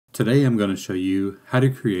Today I'm going to show you how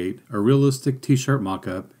to create a realistic t-shirt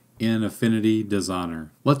mockup in Affinity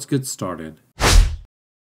Designer. Let's get started.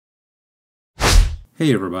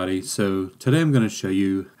 Hey everybody, so today I'm going to show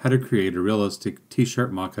you how to create a realistic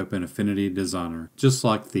t-shirt mockup in Affinity Designer, just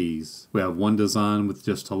like these. We have one design with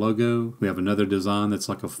just a logo, we have another design that's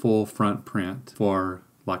like a full front print for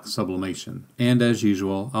like sublimation. And as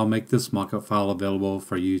usual, I'll make this mockup file available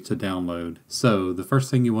for you to download. So the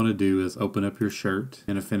first thing you want to do is open up your shirt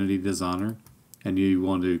in Affinity Designer, and you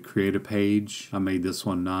want to create a page. I made this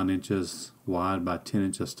one 9 inches wide by 10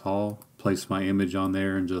 inches tall. Place my image on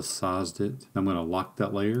there and just sized it. I'm going to lock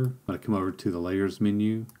that layer. I'm going to come over to the layers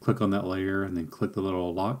menu, click on that layer, and then click the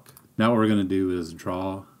little lock. Now what we're going to do is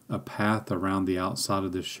draw a path around the outside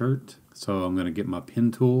of this shirt. So I'm going to get my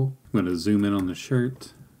pen tool. I'm going to zoom in on the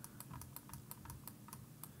shirt.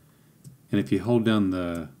 And if you hold down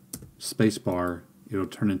the space bar, it'll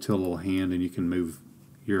turn into a little hand and you can move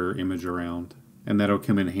your image around. And that'll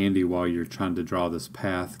come in handy while you're trying to draw this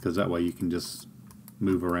path, because that way you can just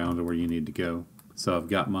move around to where you need to go. So I've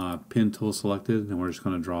got my pen tool selected, and we're just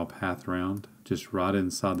going to draw a path around, just right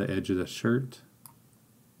inside the edge of the shirt.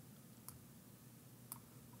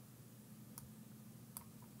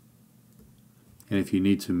 And if you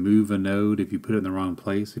need to move a node, if you put it in the wrong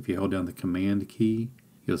place, if you hold down the command key,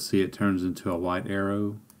 you'll see it turns into a white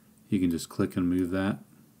arrow. You can just click and move that.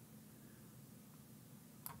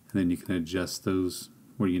 And then you can adjust those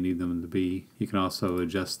where you need them to be. You can also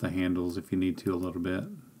adjust the handles if you need to a little bit.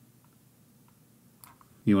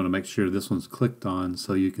 You want to make sure this one's clicked on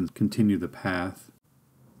so you can continue the path.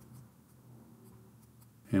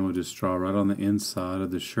 And we'll just draw right on the inside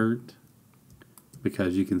of the shirt,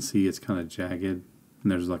 because you can see it's kind of jagged and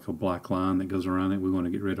there's like a black line that goes around it. We want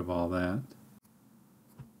to get rid of all that.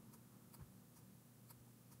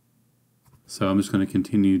 So I'm just going to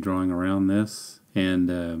continue drawing around this, and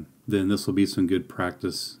then this will be some good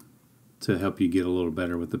practice to help you get a little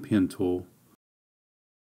better with the pen tool.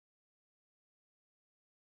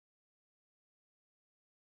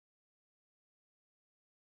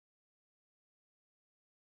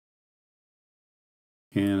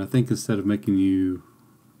 And I think instead of making you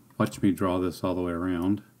watch me draw this all the way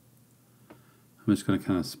around, I'm just going to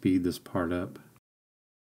kind of speed this part up.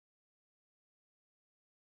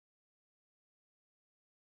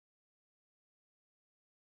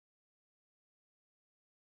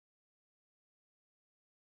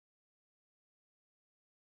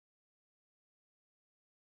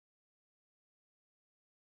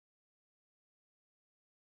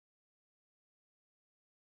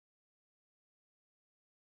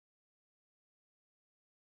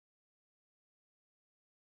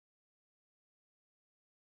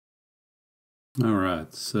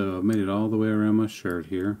 Alright, so I've made it all the way around my shirt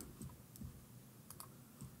here.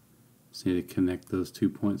 Just need to connect those 2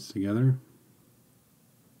 points together.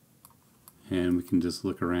 And we can just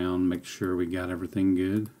look around, make sure we got everything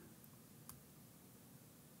good.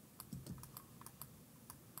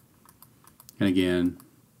 And again,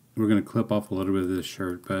 we're going to clip off a little bit of this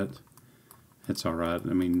shirt, but it's alright.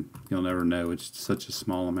 I mean, you'll never know. It's such a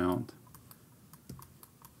small amount.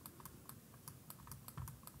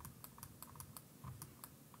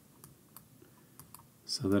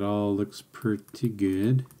 So that all looks pretty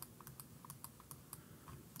good.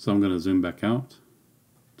 So I'm going to zoom back out.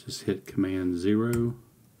 Just hit Command 0. And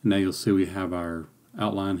now you'll see we have our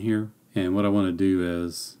outline here. And what I want to do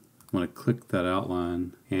is I want to click that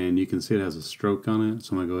outline, and you can see it has a stroke on it.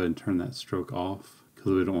 So I'm going to go ahead and turn that stroke off,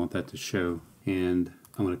 because we don't want that to show. And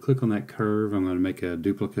I'm going to click on that curve. I'm going to make a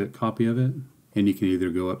duplicate copy of it. And you can either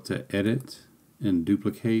go up to Edit and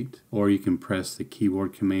Duplicate, or you can press the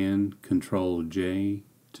keyboard command Control J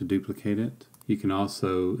to duplicate it. You can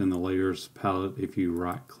also, in the layers palette, if you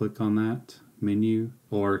right click on that menu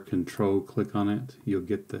or control click on it, you'll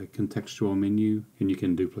get the contextual menu and you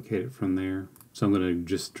can duplicate it from there. So I'm going to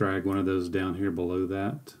just drag one of those down here below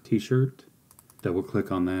that t-shirt, double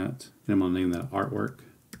click on that, and I'm going to name that artwork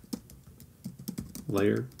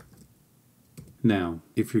layer. Now,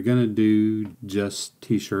 if you're going to do just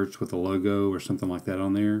t-shirts with a logo or something like that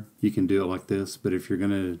on there, you can do it like this. But if you're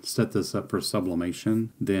going to set this up for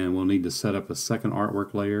sublimation, then we'll need to set up a second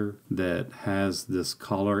artwork layer that has this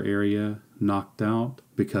collar area knocked out,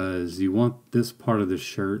 because you want this part of the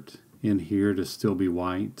shirt in here to still be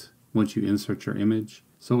white once you insert your image.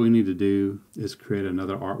 So what we need to do is create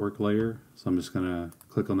another artwork layer. So I'm just going to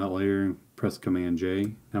click on that layer and press Command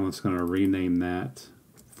J. I'm just going to rename that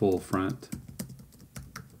full front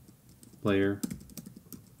layer.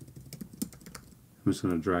 I'm just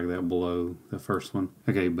going to drag that below the first one.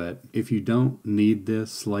 Okay, but if you don't need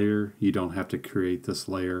this layer, you don't have to create this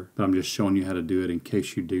layer, but I'm just showing you how to do it in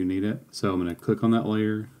case you do need it. So I'm going to click on that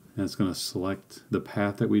layer, and it's going to select the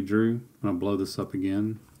path that we drew. I'm going to blow this up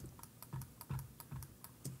again.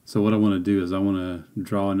 So what I want to do is I want to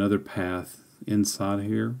draw another path inside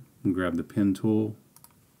here and grab the pen tool.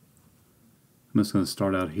 I'm just going to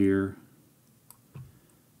start out here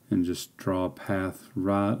and just draw a path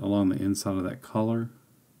right along the inside of that collar.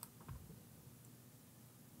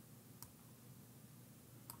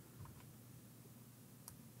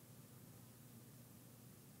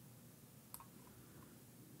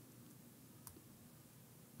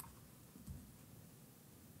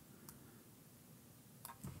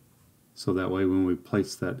 So that way when we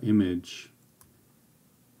place that image,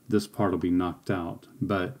 this part will be knocked out.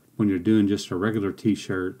 But when you're doing just a regular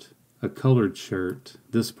t-shirt, a colored shirt,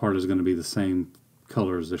 this part is going to be the same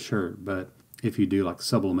color as the shirt. But if you do like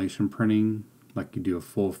sublimation printing, like you do a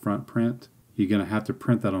full front print, you're going to have to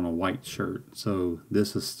print that on a white shirt. So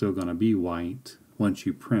this is still going to be white once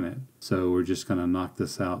you print it. So we're just going to knock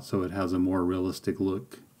this out so it has a more realistic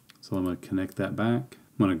look. So I'm going to connect that back.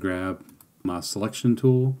 I'm going to grab my selection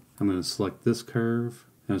tool. I'm going to select this curve,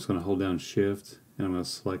 and I'm just going to hold down Shift, and I'm going to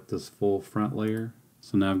select this full front layer.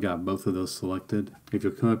 So now I've got both of those selected. If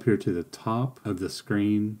you'll come up here to the top of the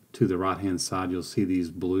screen, to the right hand side, you'll see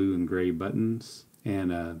these blue and gray buttons.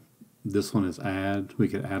 And this one is add. We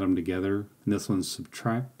could add them together. And this one's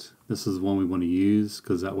subtract. This is the one we want to use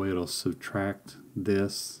because that way it'll subtract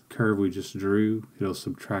this curve we just drew. It'll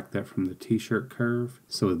subtract that from the t-shirt curve.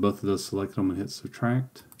 So with both of those selected, I'm going to hit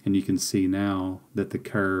subtract. And you can see now that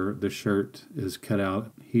the shirt is cut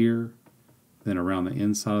out here, then around the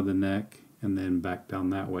inside of the neck, and then back down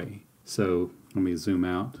that way. So let me zoom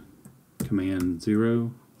out, Command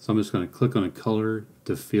 0. So I'm just going to click on a color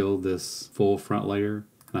to fill this full front layer.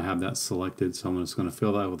 And I have that selected, so I'm just going to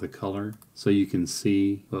fill that with a color. So you can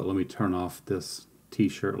see, but let me turn off this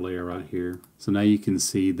t-shirt layer right here. So now you can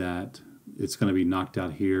see that it's going to be knocked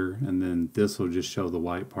out here, and then this will just show the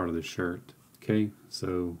white part of the shirt. Okay,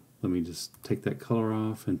 so let me just take that color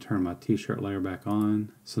off and turn my t-shirt layer back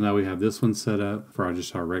on. So now we have this one set up for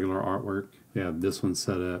just our regular artwork. We have this one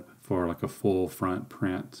set up for like a full front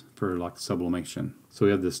print for like sublimation. So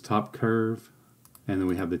we have this top curve, and then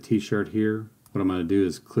we have the t-shirt here. What I'm going to do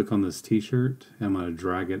is click on this t-shirt, and I'm going to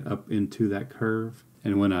drag it up into that curve.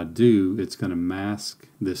 And when I do, it's going to mask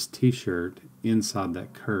this t-shirt inside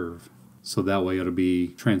that curve. So that way it'll be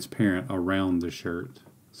transparent around the shirt.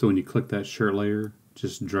 So when you click that shirt layer,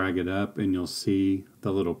 just drag it up and you'll see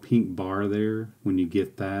the little pink bar there. When you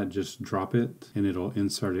get that, just drop it and it'll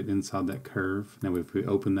insert it inside that curve. Now if we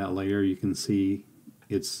open that layer, you can see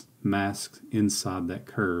it's masked inside that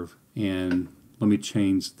curve. And let me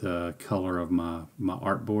change the color of my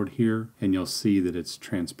artboard here, and you'll see that it's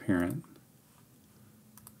transparent.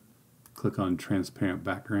 Click on transparent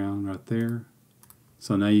background right there.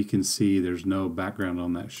 So now you can see there's no background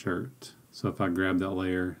on that shirt. So if I grab that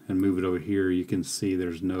layer and move it over here, you can see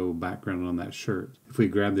there's no background on that shirt. If we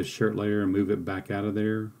grab this shirt layer and move it back out of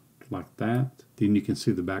there like that, then you can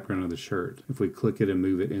see the background of the shirt. If we click it and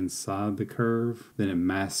move it inside the curve, then it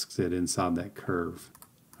masks it inside that curve.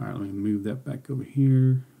 All right, let me move that back over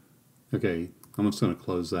here. Okay, I'm just going to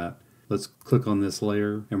close that. Let's click on this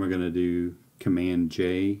layer, and we're going to do Command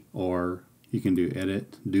J, or you can do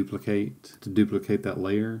Edit, Duplicate, to duplicate that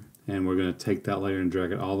layer. And we're going to take that layer and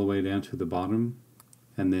drag it all the way down to the bottom.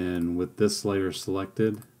 And then with this layer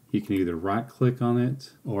selected, you can either right click on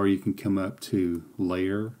it, or you can come up to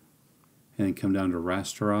Layer and then come down to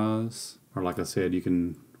Rasterize. Or like I said, you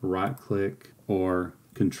can right click or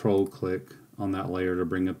Control click on that layer to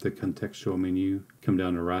bring up the contextual menu. Come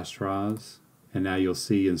down to Rasterize. And now you'll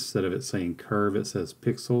see instead of it saying curve, it says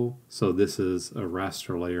pixel. So this is a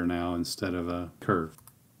raster layer now instead of a curve.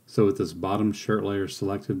 So with this bottom shirt layer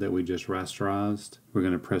selected that we just rasterized, we're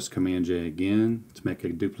going to press Command J again to make a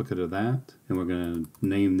duplicate of that. And we're going to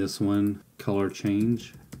name this one Color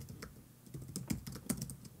Change.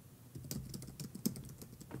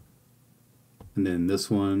 And then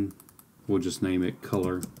this one, we'll just name it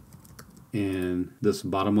Color. And this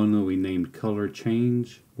bottom one that we named Color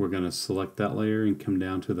Change, we're going to select that layer and come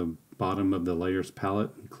down to the bottom of the layers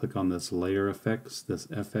palette and click on this Layer Effects, this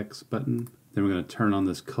FX button. Then we're going to turn on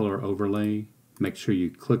this color overlay. Make sure you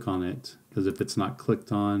click on it, because if it's not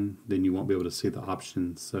clicked on, then you won't be able to see the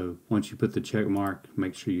options. So once you put the check mark,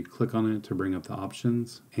 make sure you click on it to bring up the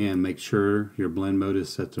options. And make sure your blend mode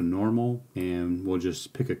is set to normal. And we'll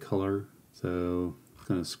just pick a color. So I'm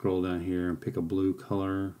going to scroll down here and pick a blue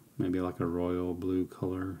color, maybe like a royal blue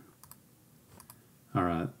color.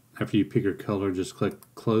 Alright, After you pick your color, just click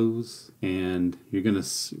close, and you're gonna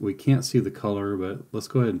we can't see the color, but let's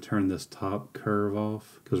go ahead and turn this top curve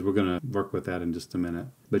off because we're gonna work with that in just a minute.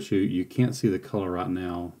 But you can't see the color right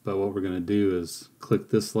now, but what we're gonna do is click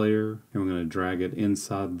this layer and we're gonna drag it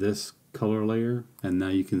inside this color layer, and now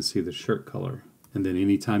you can see the shirt color. And then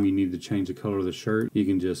anytime you need to change the color of the shirt, you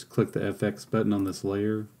can just click the FX button on this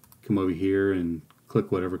layer, come over here and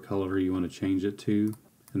click whatever color you want to change it to,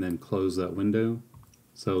 and then close that window.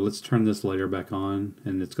 So let's turn this layer back on,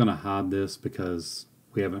 and it's going to hide this because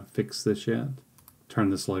we haven't fixed this yet. Turn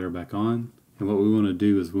this layer back on, and what we want to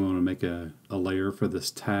do is we want to make a layer for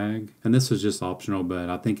this tag, and this is just optional, but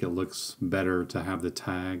I think it looks better to have the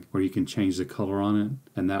tag where you can change the color on it,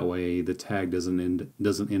 and that way the tag doesn't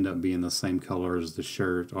end up being the same color as the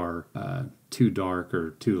shirt, or too dark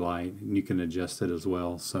or too light, and you can adjust it as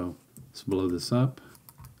well. So let's blow this up,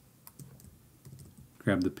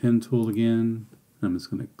 grab the pen tool again. I'm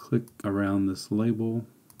just going to click around this label.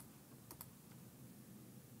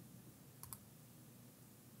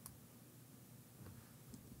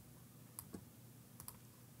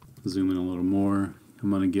 Zoom in a little more.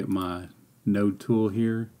 I'm going to get my node tool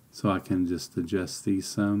here so I can just adjust these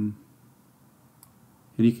some.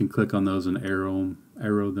 And you can click on those and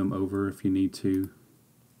arrow them over if you need to.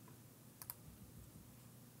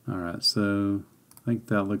 Alright, so I think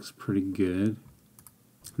that looks pretty good.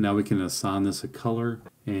 Now we can assign this a color,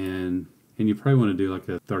 and you probably want to do like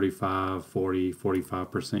a 35, 40,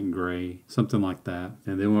 45% gray, something like that.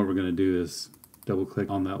 And then what we're going to do is double click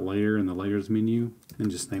on that layer in the layers menu and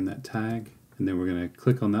just name that tag. And then we're going to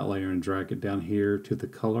click on that layer and drag it down here to the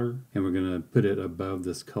color, and we're going to put it above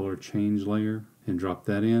this color change layer and drop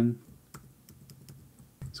that in.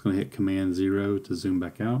 It's going to hit Command 0 to zoom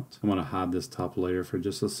back out. I want to hide this top layer for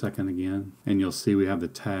just a second again, and you'll see we have the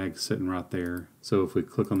tag sitting right there. So if we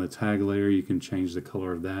click on the tag layer, you can change the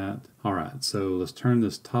color of that. Alright, so let's turn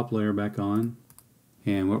this top layer back on,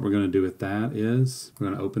 and what we're going to do with that is we're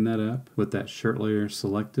going to open that up with that shirt layer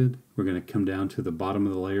selected. We're going to come down to the bottom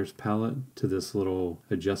of the layers palette to this little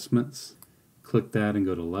adjustments. Click that and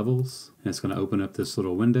go to levels, and it's going to open up this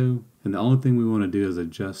little window, and the only thing we want to do is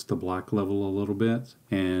adjust the black level a little bit.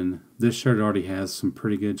 And this shirt already has some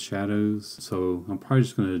pretty good shadows, so I'm probably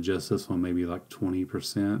just going to adjust this one maybe like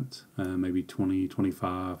 20%, maybe 20,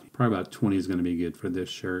 25. Probably about 20 is going to be good for this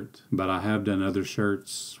shirt, but I have done other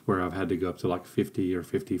shirts where I've had to go up to like 50 or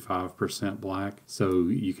 55% black, so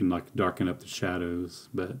you can like darken up the shadows.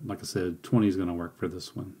 But like I said, 20 is going to work for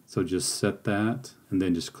this one. So just set that, and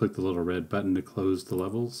then just click the little red button to close the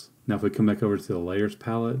levels. Now if we come back over to the layers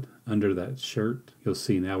palette, under that shirt, you'll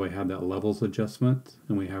see now we have that levels adjustment,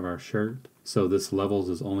 and we have our shirt. So this levels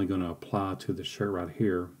is only going to apply to the shirt right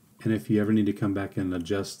here. And if you ever need to come back and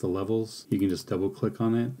adjust the levels, you can just double click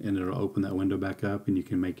on it, and it'll open that window back up, and you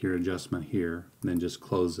can make your adjustment here, and then just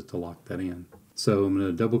close it to lock that in. So I'm going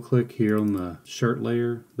to double click here on the shirt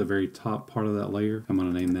layer, the very top part of that layer. I'm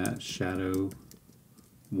going to name that Shadow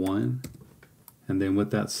 1. And then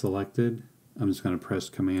with that selected, I'm just going to press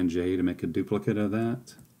Command J to make a duplicate of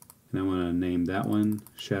that. And I'm going to name that one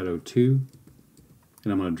Shadow 2.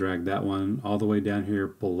 And I'm going to drag that one all the way down here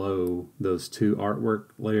below those two artwork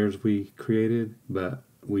layers we created. But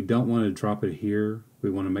we don't want to drop it here. We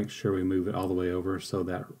want to make sure we move it all the way over so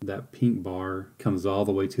that pink bar comes all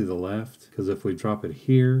the way to the left. Because if we drop it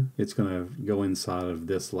here, it's going to go inside of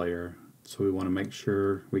this layer. So we want to make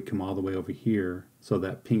sure we come all the way over here so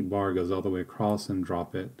that pink bar goes all the way across, and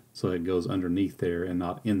drop it so it goes underneath there and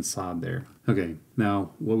not inside there. Okay,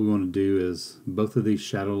 now what we want to do is both of these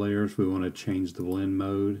shadow layers, we want to change the blend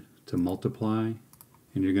mode to multiply,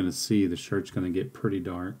 and you're going to see the shirt's going to get pretty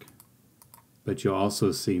dark. But you'll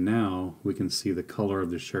also see now we can see the color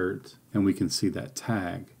of the shirt, and we can see that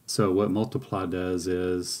tag. So what multiply does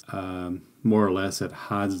is more or less it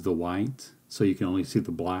hides the white, so you can only see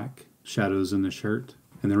the black shadows in the shirt.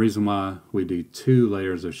 And the reason why we do 2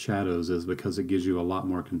 layers of shadows is because it gives you a lot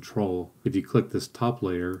more control. If you click this top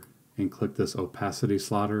layer and click this opacity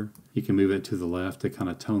slider, you can move it to the left to kind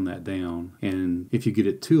of tone that down. And if you get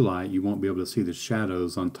it too light, you won't be able to see the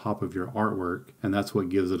shadows on top of your artwork, and that's what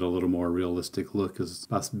gives it a little more realistic look, is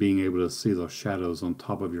us being able to see those shadows on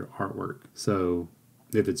top of your artwork. So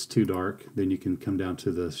if it's too dark, then you can come down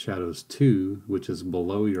to the shadows 2, which is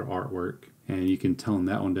below your artwork, and you can tone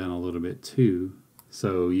that one down a little bit too.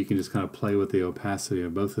 So you can just kind of play with the opacity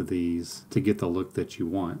of both of these to get the look that you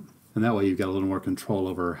want. And that way you've got a little more control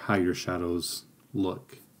over how your shadows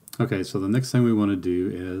look. Okay, so the next thing we want to do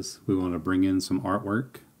is we want to bring in some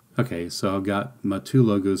artwork. Okay, so I've got my 2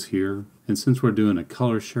 logos here, and since we're doing a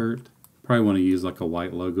color shirt, probably want to use like a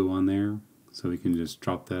white logo on there. So we can just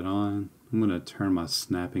drop that on. I'm going to turn my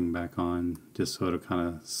snapping back on just so it'll kind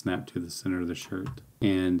of snap to the center of the shirt.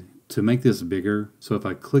 And to make this bigger, so if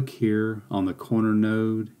I click here on the corner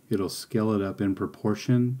node, it'll scale it up in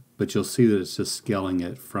proportion, but you'll see that it's just scaling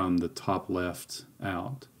it from the top left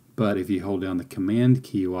out. But if you hold down the command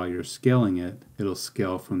key while you're scaling it, it'll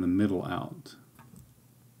scale from the middle out.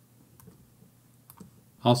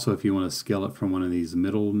 Also, if you want to scale it from one of these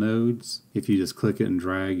middle nodes, if you just click it and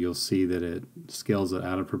drag, you'll see that it scales it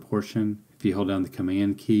out of proportion. If you hold down the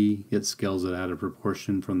command key, it scales it out of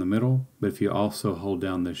proportion from the middle. But if you also hold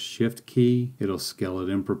down the shift key, it'll scale it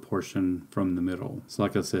in proportion from the middle. So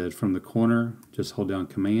like I said, from the corner, just hold down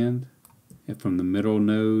command. And from the middle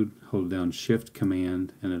node, hold down shift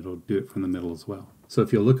command, and it'll do it from the middle as well. So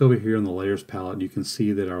if you look over here in the layers palette, you can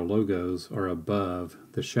see that our logos are above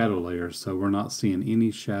the shadow layer, so we're not seeing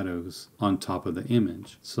any shadows on top of the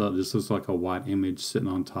image. So it just looks like a white image sitting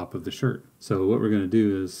on top of the shirt. So what we're going to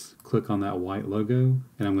do is click on that white logo,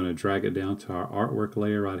 and I'm going to drag it down to our artwork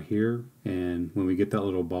layer right here. And when we get that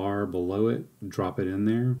little bar below it, drop it in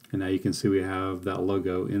there. And now you can see we have that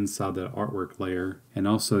logo inside that artwork layer. And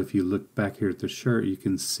also if you look back here at the shirt, you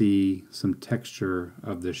can see some texture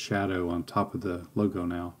of the shadow on top of the logo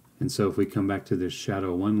now. And so if we come back to this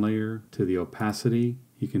shadow 1 layer, to the opacity,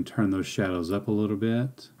 you can turn those shadows up a little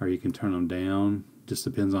bit, or you can turn them down. Just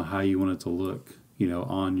depends on how you want it to look, you know,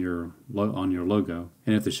 on your logo.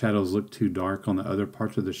 And if the shadows look too dark on the other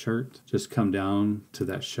parts of the shirt, just come down to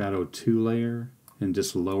that shadow 2 layer and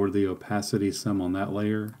just lower the opacity some on that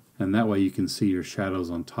layer. And that way you can see your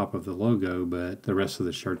shadows on top of the logo, but the rest of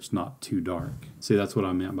the shirt's not too dark. See, that's what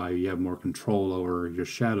I meant by you have more control over your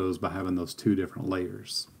shadows by having those 2 different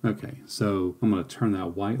layers. Okay, so I'm going to turn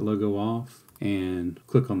that white logo off and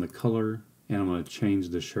click on the color, and I'm going to change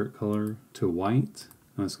the shirt color to white.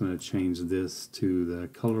 I'm just going to change this to the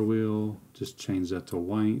color wheel, just change that to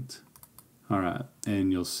white. Alright,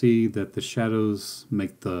 and you'll see that the shadows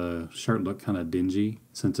make the shirt look kind of dingy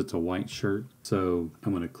since it's a white shirt. So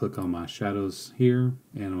I'm going to click on my shadows here,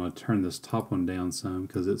 and I'm going to turn this top one down some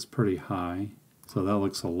because it's pretty high. So that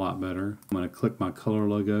looks a lot better. I'm going to click my color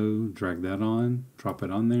logo, drag that on, drop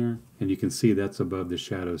it on there, and you can see that's above the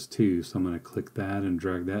shadows too. So I'm going to click that and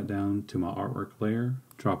drag that down to my artwork layer,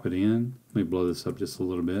 drop it in. Let me blow this up just a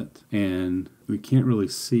little bit. And we can't really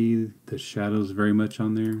see the shadows very much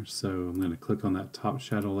on there, so I'm going to click on that top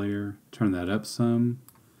shadow layer, turn that up some,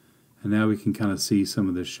 and now we can kind of see some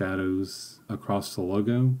of the shadows across the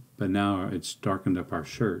logo, but now it's darkened up our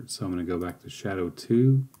shirt. So I'm going to go back to shadow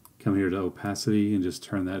 2, come here to opacity and just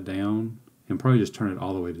turn that down, and probably just turn it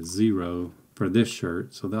all the way to 0 for this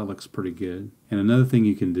shirt, so that looks pretty good. And another thing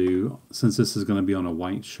you can do, since this is going to be on a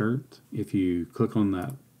white shirt, if you click on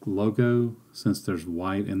that logo, since there's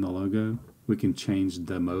white in the logo, we can change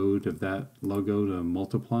the mode of that logo to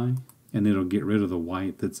multiply, and it'll get rid of the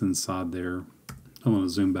white that's inside there. I want to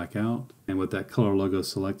zoom back out, and with that color logo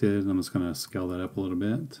selected, I'm just going to scale that up a little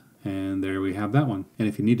bit. And there we have that one. And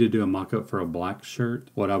if you need to do a mock-up for a black shirt,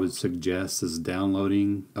 what I would suggest is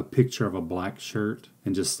downloading a picture of a black shirt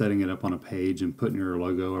and just setting it up on a page and putting your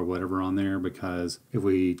logo or whatever on there, because if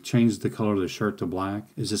we change the color of the shirt to black,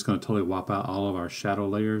 it's just going to totally wipe out all of our shadow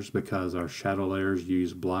layers, because our shadow layers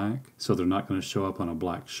use black, so they're not going to show up on a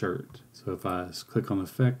black shirt. So if I click on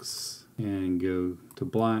effects and go to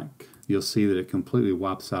black, you'll see that it completely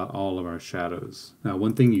wipes out all of our shadows. Now,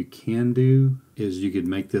 one thing you can do is you could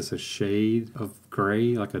make this a shade of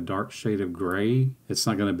gray, like a dark shade of gray. It's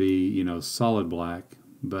not going to be, you know, solid black,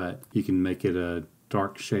 but you can make it a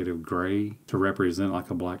dark shade of gray to represent like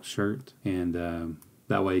a black shirt. And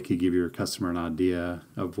that way you could give your customer an idea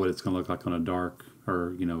of what it's going to look like on a dark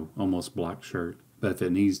or, you know, almost black shirt. But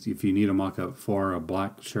if you need a mock-up for a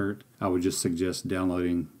black shirt, I would just suggest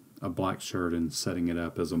downloading a black shirt and setting it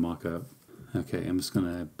up as a mock-up. Okay, I'm just going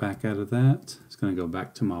to back out of that. It's going to go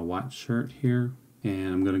back to my white shirt here.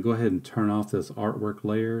 And I'm going to go ahead and turn off this artwork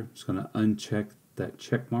layer. Just going to uncheck that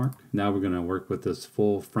check mark. Now we're going to work with this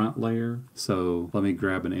full front layer. So let me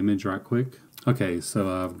grab an image right quick. Okay,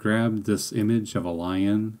 so I've grabbed this image of a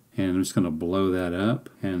lion, and I'm just going to blow that up.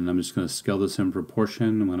 And I'm just going to scale this in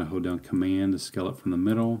proportion. I'm going to hold down Command to scale it from the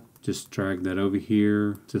middle. Just drag that over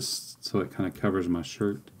here just so it kind of covers my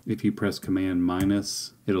shirt. If you press Command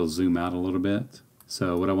minus, it'll zoom out a little bit.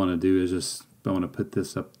 So what I want to do is I want to put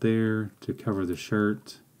this up there to cover the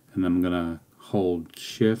shirt, and I'm going to hold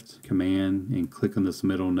Shift, Command, and click on this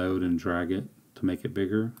middle node and drag it to make it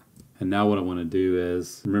bigger. And now what I want to do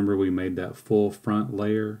is, remember we made that full front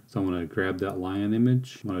layer, so I want to grab that lion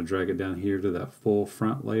image. I want to drag it down here to that full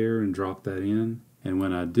front layer and drop that in. And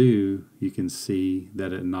when I do, you can see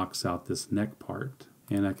that it knocks out this neck part.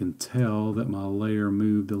 And I can tell that my layer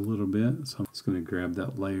moved a little bit, so I'm just going to grab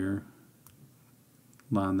that layer,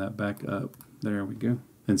 line that back up. There we go.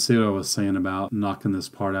 And see what I was saying about knocking this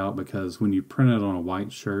part out, because when you print it on a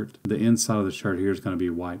white shirt, the inside of the shirt here is going to be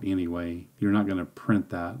white anyway. You're not going to print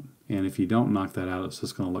that. And if you don't knock that out, it's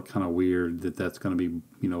just going to look kind of weird that that's going to be,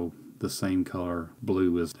 you know, the same color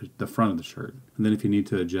blue as the front of the shirt. And then if you need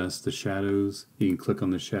to adjust the shadows, you can click on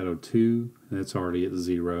the shadow 2, and it's already at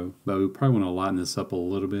 0. But we probably want to lighten this up a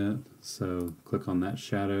little bit, so click on that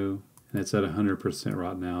shadow, and it's at 100%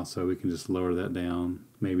 right now, so we can just lower that down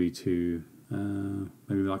maybe to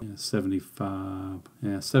maybe like 75.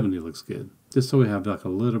 Yeah, 70 looks good. Just so we have like a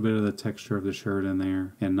little bit of the texture of the shirt in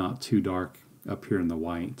there and not too dark up here in the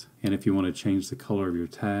white. And if you want to change the color of your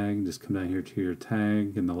tag, just come down here to your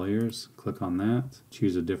tag in the layers, click on that,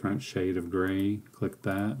 choose a different shade of gray, click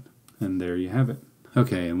that, and there you have it.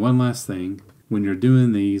 Okay, and one last thing, when you're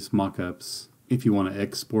doing these mock-ups, if you want to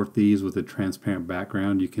export these with a transparent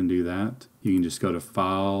background, you can do that. You can just go to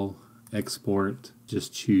File, Export,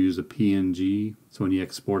 just choose a PNG. So when you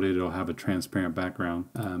export it, it'll have a transparent background.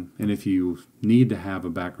 And if you need to have a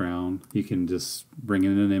background, you can just bring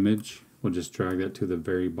in an image. We'll just drag that to the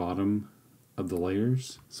very bottom of the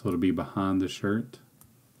layers, so it'll be behind the shirt.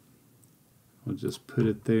 We'll just put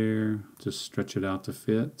it there, just stretch it out to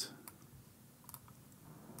fit.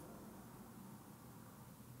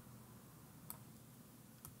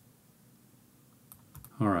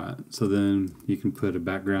 Alright, so then you can put a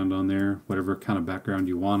background on there, whatever kind of background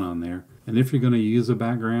you want on there. And if you're going to use a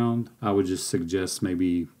background, I would just suggest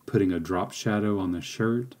maybe putting a drop shadow on the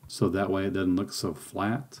shirt, so that way it doesn't look so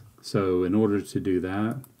flat. So in order to do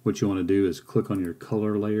that, what you want to do is click on your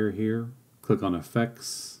color layer here, click on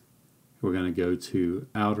Effects. We're going to go to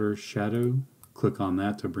Outer Shadow, click on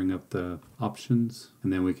that to bring up the options,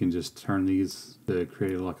 and then we can just turn these to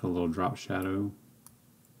create like a little drop shadow.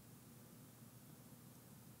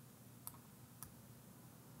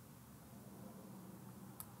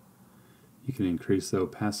 You can increase the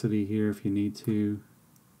opacity here if you need to.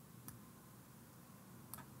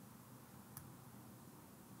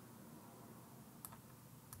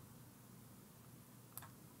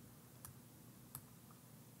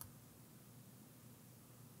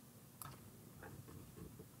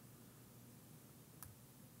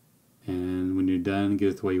 And when you're done, get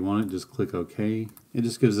it the way you want it, just click OK. It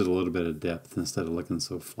just gives it a little bit of depth instead of looking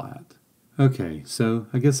so flat. Okay, so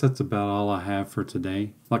I guess that's about all I have for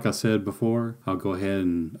today. Like I said before, I'll go ahead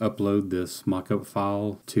and upload this mockup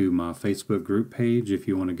file to my Facebook group page. If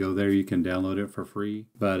you want to go there, you can download it for free.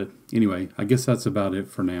 But anyway, I guess that's about it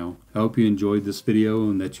for now. I hope you enjoyed this video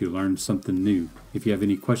and that you learned something new. If you have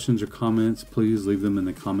any questions or comments, please leave them in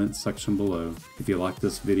the comments section below. If you like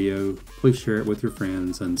this video, please share it with your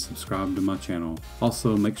friends and subscribe to my channel.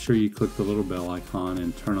 Also, make sure you click the little bell icon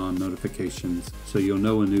and turn on notifications so you'll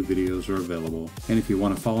know when new videos are available. And if you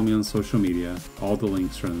want to follow me on social media, all the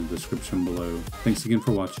links are in the description below. Thanks again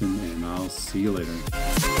for watching, and I'll see you later.